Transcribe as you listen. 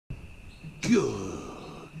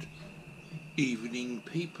Good evening,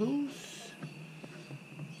 peoples.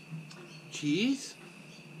 Cheers.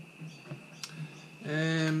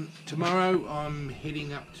 Tomorrow I'm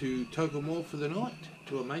heading up to Tocumwal for the night,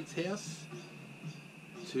 to a mate's house,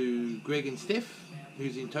 to Greg and Steph,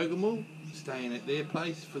 who's in Tocumwal, staying at their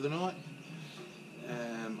place for the night,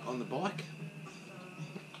 on the bike.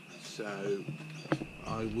 So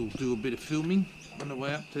I will do a bit of filming on the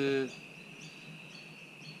way up to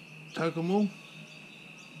Tocumwal,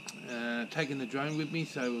 taking the drone with me,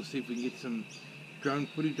 so we'll see if we can get some drone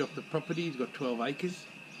footage off the property. He's got 12 acres,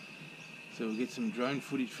 so we'll get some drone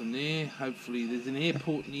footage from there. Hopefully there's an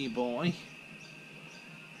airport nearby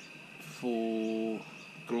for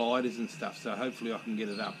gliders and stuff, so hopefully I can get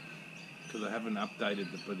it up, because I haven't updated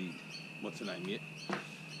the bloody what's the name yet.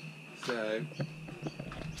 So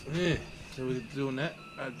yeah, so we're doing that,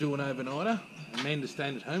 doing overnighter. Amanda's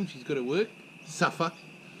staying at home, she's got to work, suffer,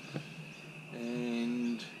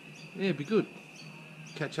 and yeah, it'd be good.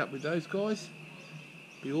 Catch up with those guys,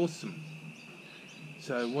 be awesome.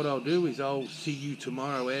 So what I'll do is I'll see you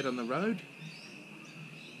tomorrow out on the road.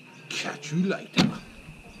 Catch you later.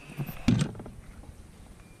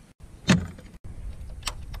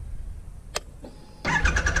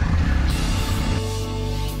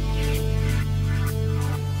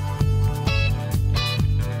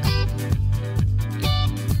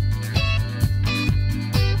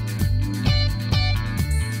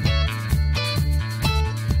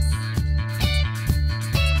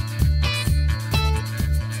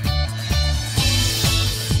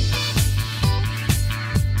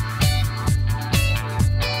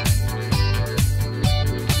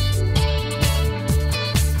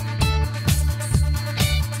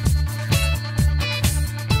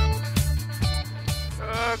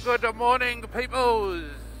 Good morning, peoples.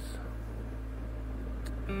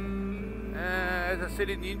 As I said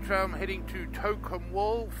in the intro, I'm heading to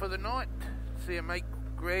Tocumwal for the night. See a mate,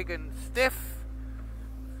 Greg and Steph.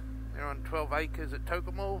 They're on 12 acres at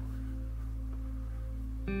Tocumwal,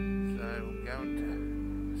 so I'm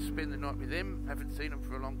going to spend the night with them. Haven't seen them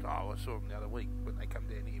for a long time. Oh, I saw them the other week when they come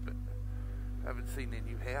down here, but I haven't seen their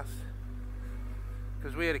new house,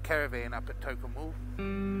 because we had a caravan up at Tocumwal,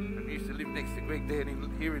 and we used to live next to Greg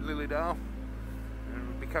down here in Lilydale, and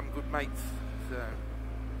we've become good mates. So,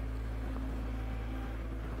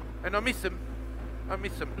 and I miss them.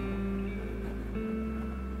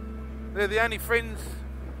 They're the only friends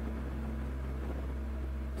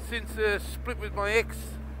since split with my ex.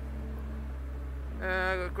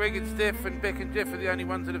 Greg and Steph and Beck and Jeff are the only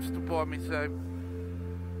ones that have stood by me. So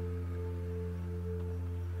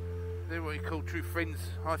they're what you call true friends,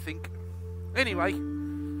 I think. Anyway,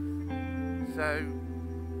 so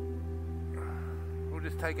we'll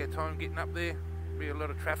just take our time getting up there. Be a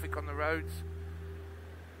lot of traffic on the roads.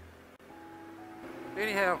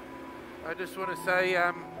 Anyhow, I just want to say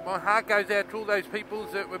my heart goes out to all those people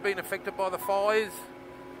that were being affected by the fires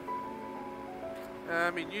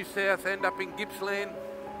in New South and up in Gippsland.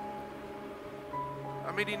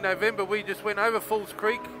 I mean, in November we just went over Falls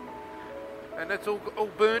Creek, and that's all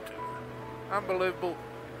burnt. Unbelievable.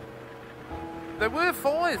 There were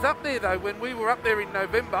fires up there though when we were up there in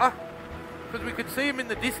November, because we could see them in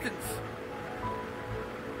the distance.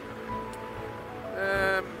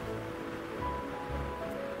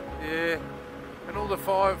 Yeah, and all the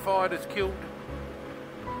firefighters killed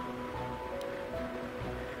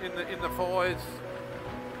in the fires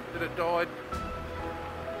that had died.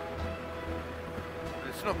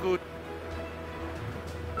 It's not good.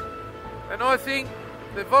 And I think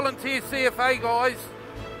the volunteer CFA guys,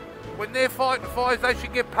 when they're fighting fires, they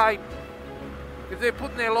should get paid, because they're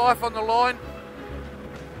putting their life on the line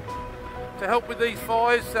to help with these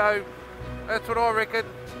fires. So that's what I reckon.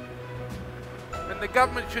 And the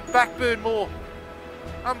government should backburn more.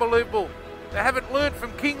 Unbelievable. They haven't learned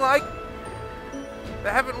from Kinglake. They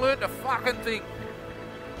haven't learned a fucking thing.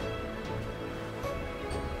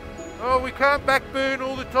 Oh, we can't backburn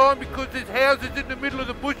all the time because there's houses in the middle of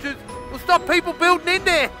the bushes. Well, stop people building in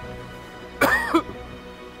there.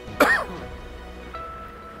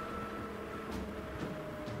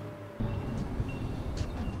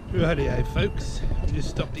 Rightio, folks. I just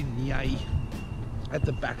stopped in Yay at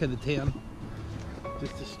the back of the town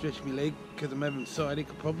just to stretch my leg, because I'm having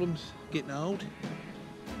sciatica problems, getting old,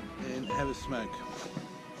 and have a smoke.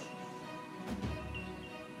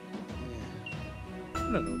 Yeah. I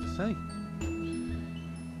don't know what to say.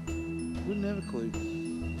 Wouldn't have a clue.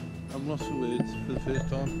 I'm lost for words for the first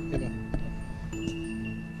time ever.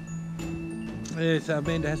 Yeah, so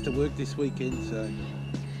Amanda has to work this weekend, so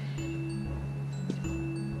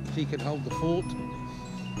she can hold the fort.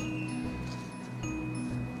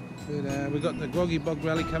 But we've got the Groggy Bog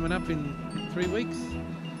rally coming up in 3 weeks.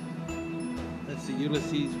 That's the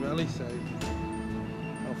Ulysses rally, so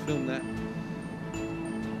I'll film that.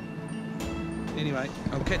 Anyway,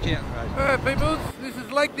 I'll catch you out on the road. Alright peoples, this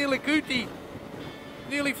is Lake Nilakuti.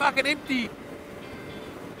 Nearly fucking empty.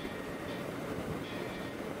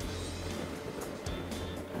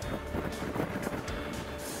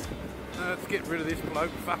 Let's get rid of this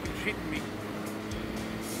bloke fucking shitting me.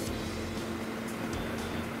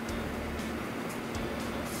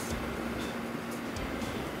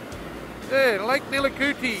 There, Lake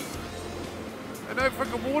Nilakuti. There's no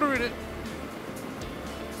fucking water in it.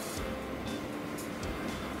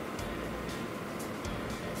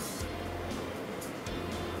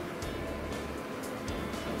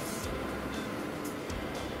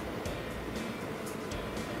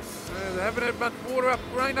 They haven't had much water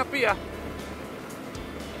rain up here.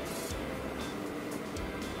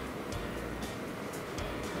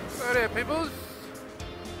 So there, peoples.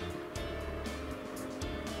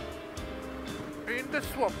 In the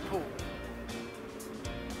swamp pool.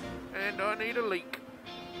 And I need a leak.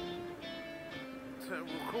 So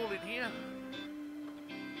we'll call it here.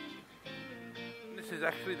 This is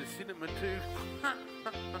actually the cinema too. So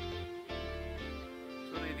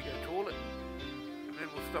I need to go toilet. And then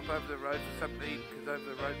we'll stop over the road for something to eat, because over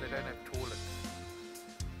the road they don't have toilets.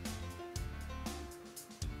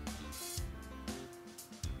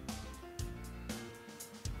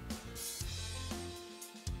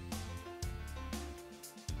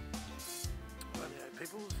 Well, yeah,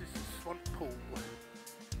 people, this is Swamp Pool.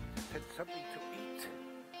 Just had something to eat.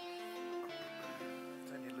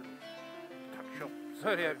 It's only a little tuck shop. So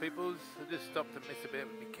yeah, peoples, I just stopped to mess about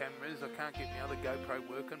with my cameras. I can't get my other GoPro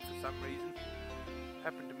working for some reason.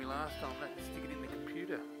 Happened to me last time. I had to stick it in the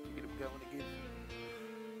computer to get it going again.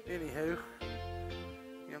 Anywho,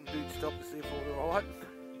 young dude stopped to see if all was alright.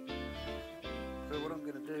 So what I'm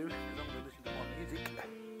going to do is I'm going to listen to my music.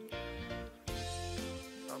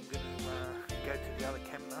 I'm going to go to the other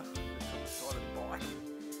camera that's on the side of the bike.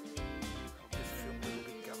 I'll just film a little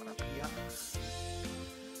bit going up here.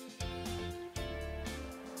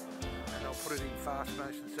 And I'll put it in fast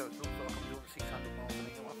motion so it looks like I'm doing 600 miles an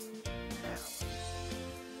hour.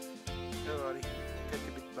 Alrighty, catch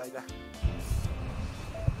you a bit later.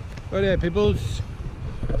 Right there, peoples.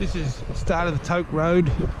 This is the start of the Toke Road.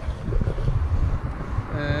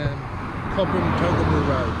 Cobram Tocumwal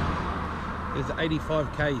Road. There's 85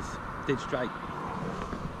 k's dead straight.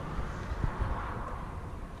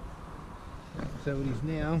 So it is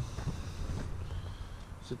now.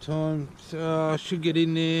 It's the time. So I should get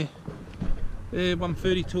in there.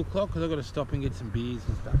 1:30, 2 o'clock, because I've got to stop and get some beers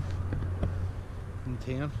and stuff in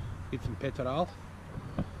town. Get some petrol.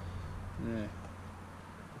 Yeah.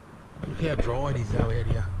 Look how dry it is though out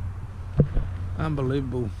here.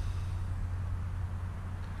 Unbelievable.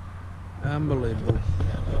 Unbelievable.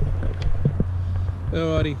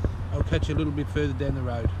 Alrighty, I'll catch you a little bit further down the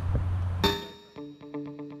road.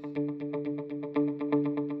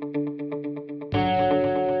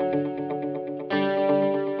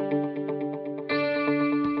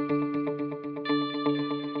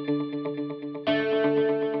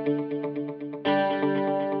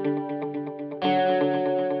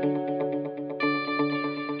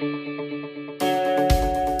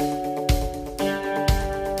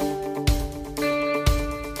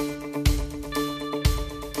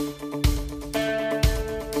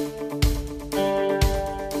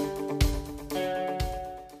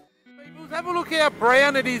 Have a look how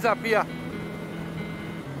brown it is up here.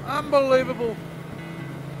 Unbelievable.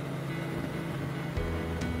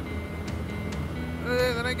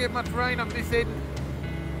 They don't get much rain up this end.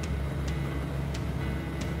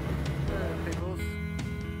 Peoples.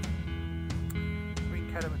 We're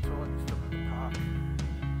in Cataman's Island, just up at the park.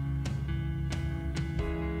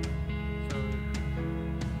 So,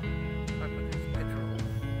 hoping there's petrol.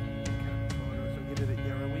 Cataman's Island, so get it at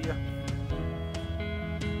Yarrawea.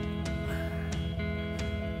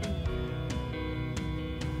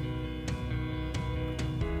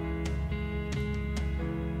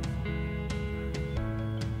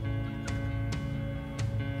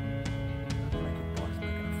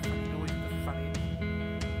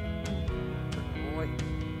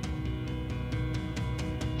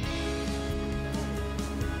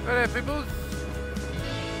 Right there, peoples.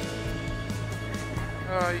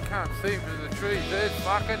 Oh, you can't see them through the trees. There's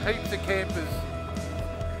fucking heaps of campers.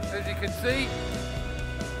 As you can see,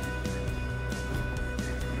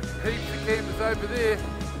 heaps of campers over there.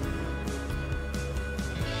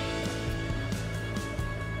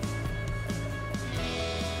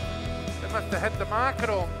 They must have had the market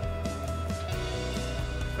on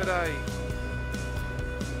today.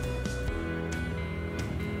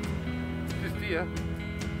 here.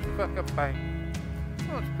 Fucking bang.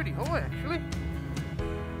 Oh, it's pretty high actually.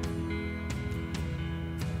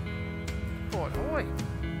 Quite high.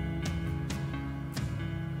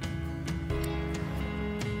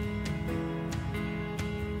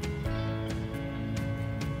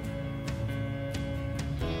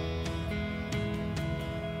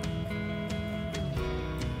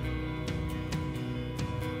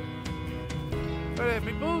 Right,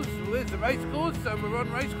 peoples, well, there's the race course, so we're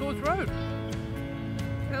on Race Course Road.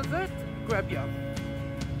 How's that? Grab ya.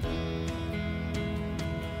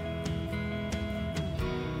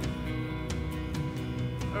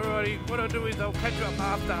 Alrighty, what I'll do is I'll catch up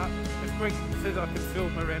after. If Greg says I can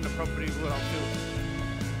film around the property, well, I'll film.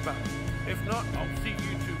 But if not, I'll see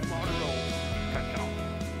you tomorrow. Catch up.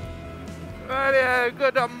 Rightio,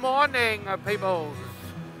 good morning, peoples.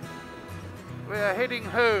 We're heading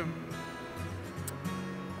home.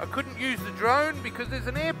 I couldn't use the drone because there's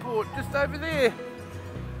an airport just over there.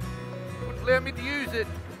 Wouldn't allow me to use it.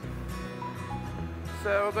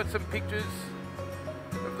 So I've got some pictures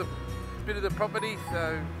of the bit of the property,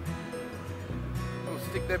 so I'll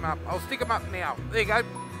stick them up. I'll stick them up now. There you go.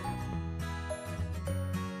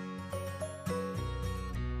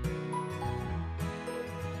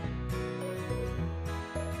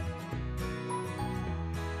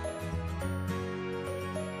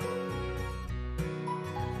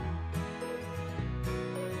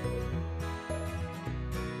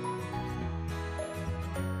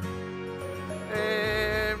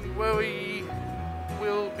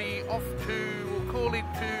 Off to, we'll call it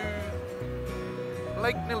to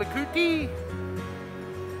Lake Nilikuti.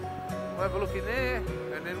 We'll have a look in there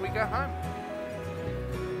and then we go home.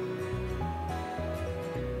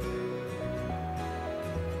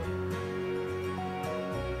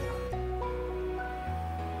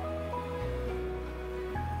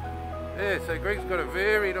 Yeah, so Greg's got a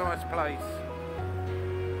very nice place.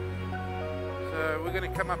 So we're going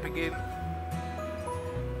to come up again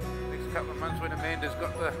next couple of months when Amanda's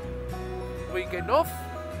got the weekend off.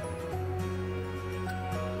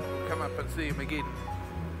 We'll come up and see him again.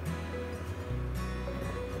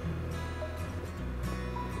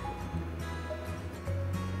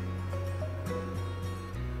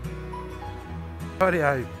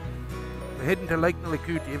 Rightio, we're heading to Lake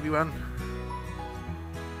Nilikuti, everyone.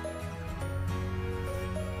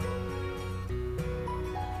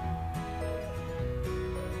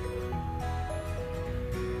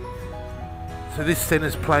 So this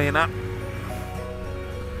centre's playing up.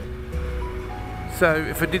 So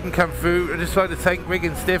if it didn't come through, I'd just like to thank Greg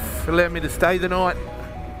and Steph for allowing me to stay the night.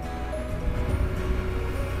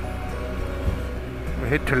 We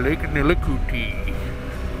head to Lake Nilikuti.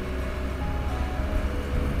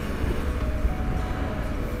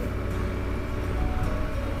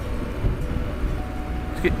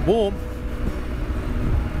 It's getting warm.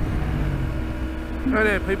 Right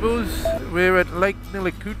there, peoples. We're at Lake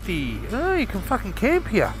Nilikuti. Oh, you can fucking camp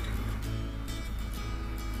here.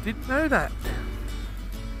 Didn't know that.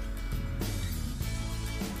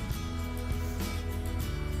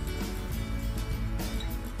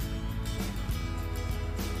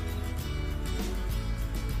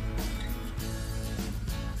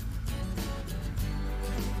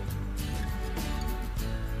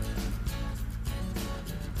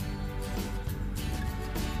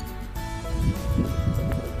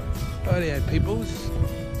 Rightio, peoples.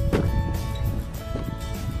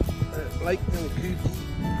 Lake Nilikuti,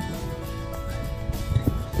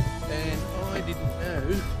 and I didn't know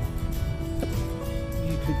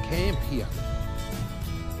you could camp here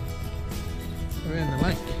around the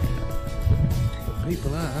lake. But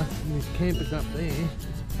people are, and there's campers up there.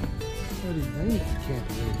 I didn't know you could camp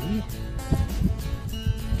around here.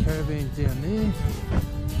 Caravans down there.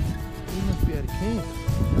 You must be able to camp.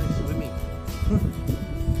 No swimming.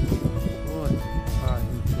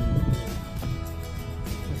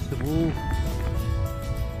 That's the wall.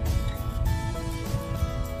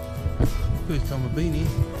 First time I've been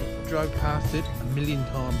here. Drove past it a million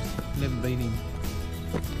times. Never been in.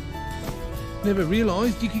 Never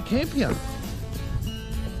realised you could camp here.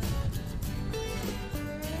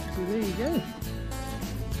 So there you go.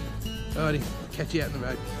 Alrighty, catch you out on the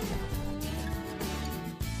road.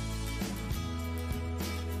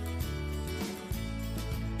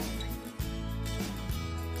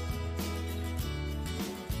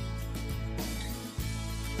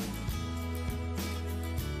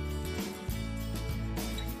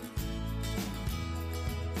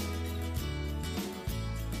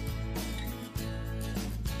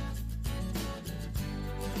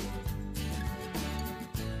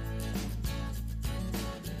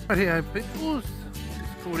 Rightio, peoples,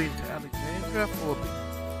 just called into Alexandra for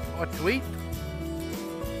a bit to eat.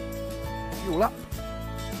 fuel up.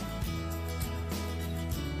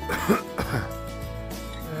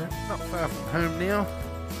 Not far from home now.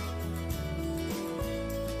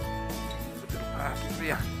 Good little parking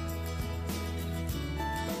area.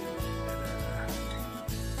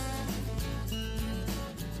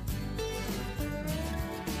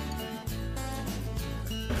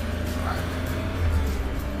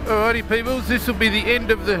 Alrighty peoples, this will be the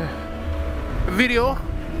end of the video.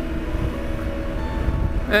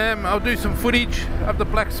 I'll do some footage of the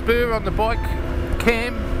Black Spur on the bike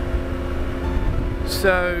cam,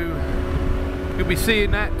 so you'll be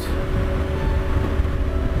seeing that.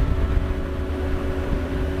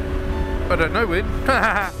 I don't know when.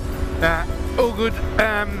 All good.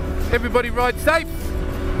 Everybody ride safe.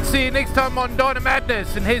 See you next time on Dyna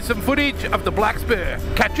Madness, and here's some footage of the Black Spur.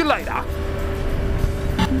 Catch you later.